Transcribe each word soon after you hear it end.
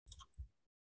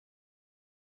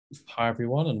Hi,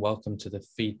 everyone, and welcome to the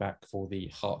feedback for the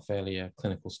heart failure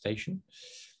clinical station.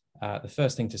 The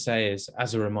first thing to say is,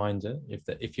 as a reminder,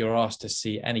 if you're asked to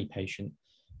see any patient,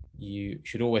 you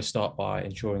should always start by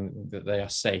ensuring that they are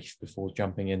safe before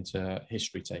jumping into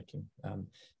history taking.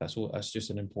 That's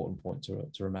just an important point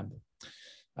to remember.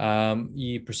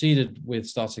 You proceeded with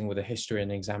starting with a history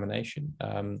and examination.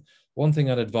 One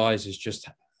thing I'd advise is just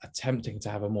attempting to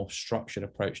have a more structured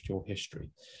approach to your history.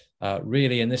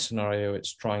 Really, in this scenario,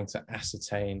 it's trying to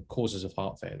ascertain causes of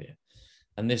heart failure.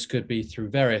 And this could be through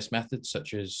various methods,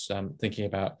 such as thinking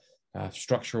about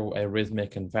structural,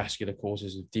 arrhythmic, and vascular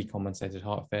causes of decompensated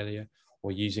heart failure,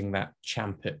 or using that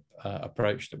CHAMPIP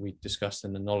approach that we discussed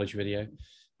in the knowledge video.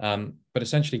 But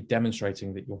essentially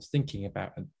demonstrating that you're thinking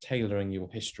about and tailoring your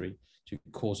history to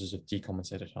causes of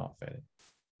decompensated heart failure.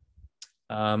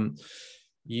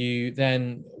 You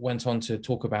then went on to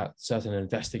talk about certain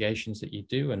investigations that you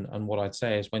do. And what I'd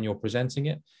say is when you're presenting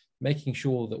it, making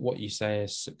sure that what you say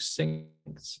is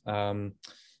succinct.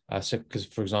 Because,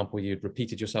 for example, you'd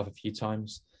repeated yourself a few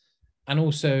times. And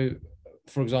also,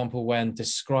 for example, when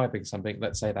describing something,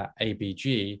 let's say that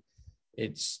ABG,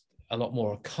 it's a lot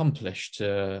more accomplished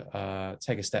to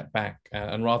take a step back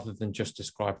and rather than just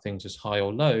describe things as high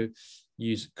or low,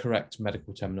 use correct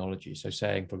medical terminology. So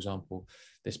saying, for example,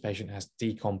 this patient has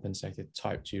decompensated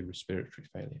type 2 respiratory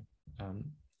failure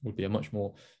would be a much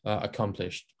more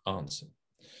accomplished answer.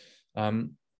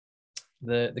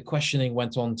 The questioning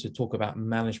went on to talk about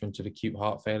management of acute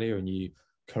heart failure, and you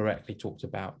correctly talked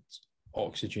about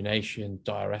oxygenation,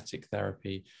 diuretic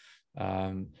therapy.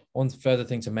 One further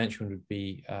thing to mention would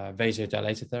be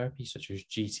vasodilator therapy, such as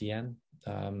GTN,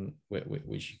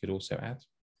 which you could also add.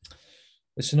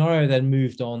 The scenario then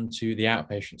moved on to the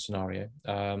outpatient scenario.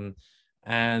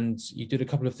 And you did a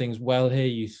couple of things well here.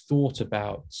 You thought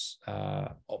about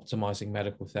optimizing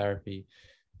medical therapy.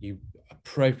 You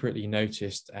appropriately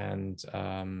noticed and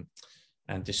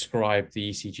described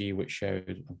the ECG, which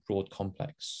showed a broad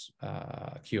complex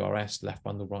QRS, left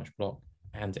bundle branch block,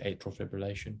 and atrial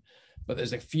fibrillation. But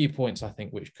there's a few points, I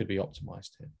think, which could be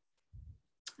optimized here.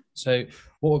 So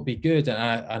what would be good,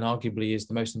 and arguably is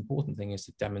the most important thing, is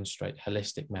to demonstrate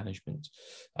holistic management.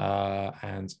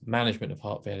 And management of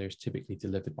heart failure is typically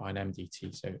delivered by an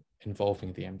MDT, so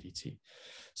involving the MDT.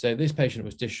 So this patient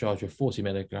was discharged with 40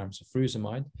 milligrams of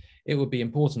furosemide. It would be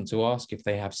important to ask if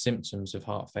they have symptoms of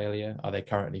heart failure. Are they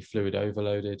currently fluid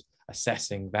overloaded?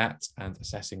 Assessing that and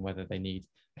assessing whether they need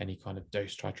any kind of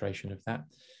dose titration of that.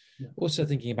 Yeah. Also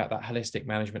thinking about that holistic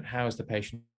management. How is the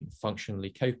patient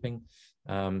functionally coping?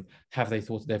 Have they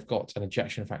thought they've got an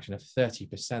ejection fraction of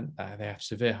 30%? They have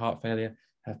severe heart failure.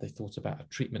 Have they thought about a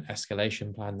treatment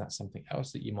escalation plan? That's something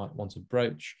else that you might want to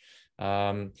broach.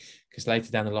 Because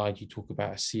later down the line, you talk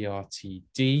about a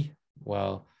CRTD.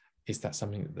 Well, is that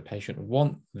something that the patient would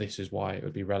want? This is why it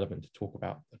would be relevant to talk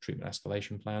about the treatment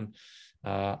escalation plan.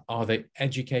 Are they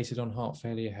educated on heart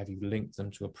failure? Have you linked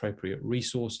them to appropriate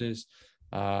resources?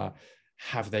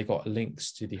 Have they got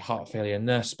links to the heart failure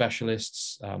nurse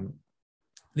specialists?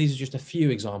 These are just a few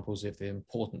examples of the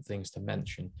important things to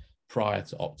mention prior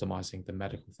to optimizing the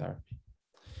medical therapy.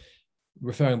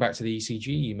 Referring back to the ECG,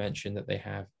 you mentioned that they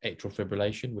have atrial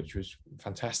fibrillation, which was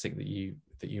fantastic that you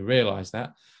realized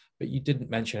that, but you didn't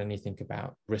mention anything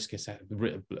about risk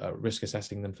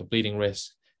assessing them for bleeding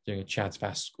risk, doing a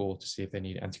CHA2DS2-VASc score to see if they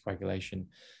need anticoagulation.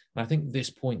 And I think this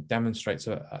point demonstrates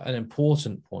an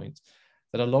important point,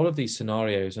 that a lot of these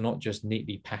scenarios are not just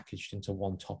neatly packaged into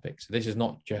one topic. So this is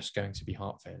not just going to be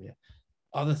heart failure.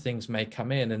 Other things may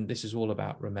come in, and this is all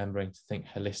about remembering to think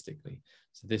holistically.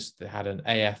 So this had an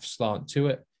AF slant to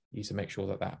it. You need to make sure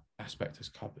that that aspect is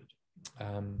covered.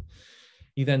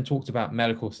 You then talked about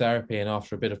medical therapy, and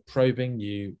after a bit of probing,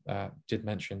 you did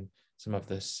mention some of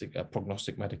the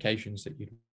prognostic medications that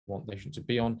you'd want the patient to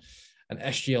be on. An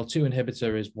SGLT2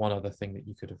 inhibitor is one other thing that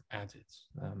you could have added.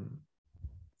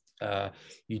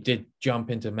 You did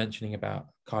jump into mentioning about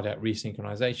cardiac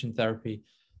resynchronization therapy.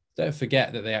 Don't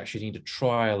forget that they actually need a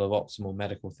trial of optimal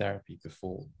medical therapy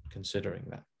before considering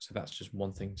that. So that's just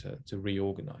one thing to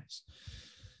reorganize.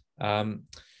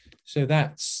 So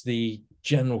that's the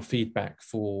general feedback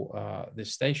for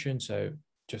this station. So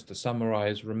just to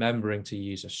summarize, remembering to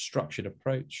use a structured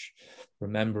approach,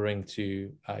 remembering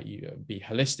to be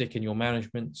holistic in your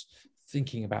management,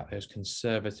 thinking about those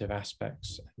conservative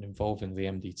aspects and involving the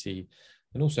MDT,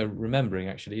 and also remembering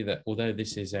actually that although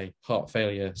this is a heart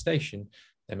failure station,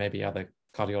 there may be other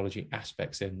cardiology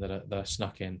aspects in that are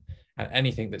snuck in, and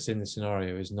anything that's in the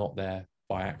scenario is not there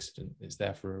by accident. It's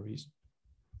there for a reason.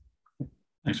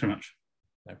 Thanks very much.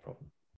 No problem.